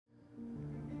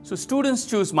So students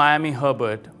choose Miami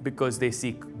Herbert because they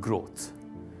seek growth.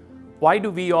 Why do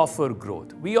we offer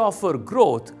growth? We offer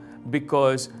growth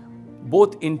because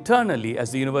both internally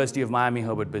as the University of Miami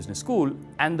Herbert Business School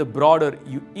and the broader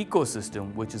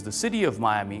ecosystem, which is the city of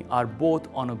Miami, are both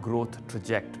on a growth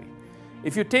trajectory.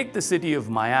 If you take the city of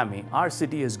Miami, our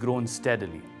city has grown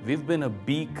steadily. We've been a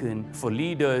beacon for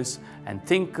leaders and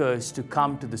thinkers to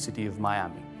come to the city of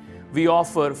Miami. We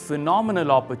offer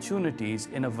phenomenal opportunities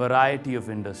in a variety of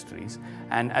industries.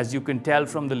 And as you can tell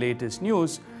from the latest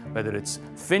news, whether it's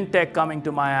FinTech coming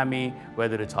to Miami,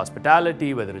 whether it's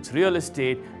hospitality, whether it's real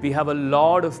estate, we have a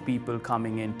lot of people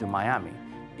coming into Miami.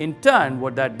 In turn,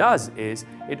 what that does is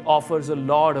it offers a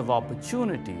lot of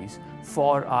opportunities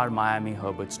for our Miami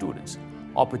Herbert students.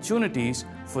 Opportunities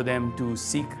for them to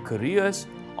seek careers,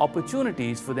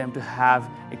 opportunities for them to have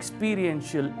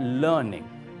experiential learning,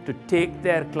 to take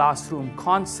their classroom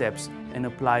concepts and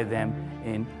apply them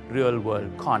in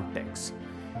real-world contexts.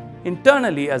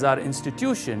 Internally, as our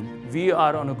institution, we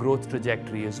are on a growth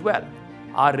trajectory as well.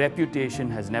 Our reputation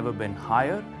has never been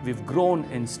higher. We've grown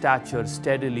in stature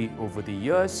steadily over the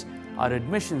years. Our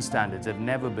admission standards have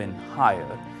never been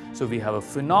higher. So we have a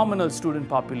phenomenal student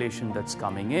population that's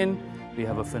coming in. We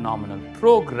have a phenomenal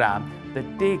program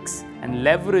that takes and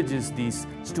leverages these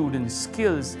students'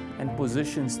 skills and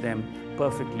positions them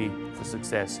perfectly for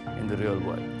success in the real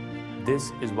world.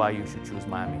 This is why you should choose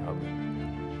Miami Herbert.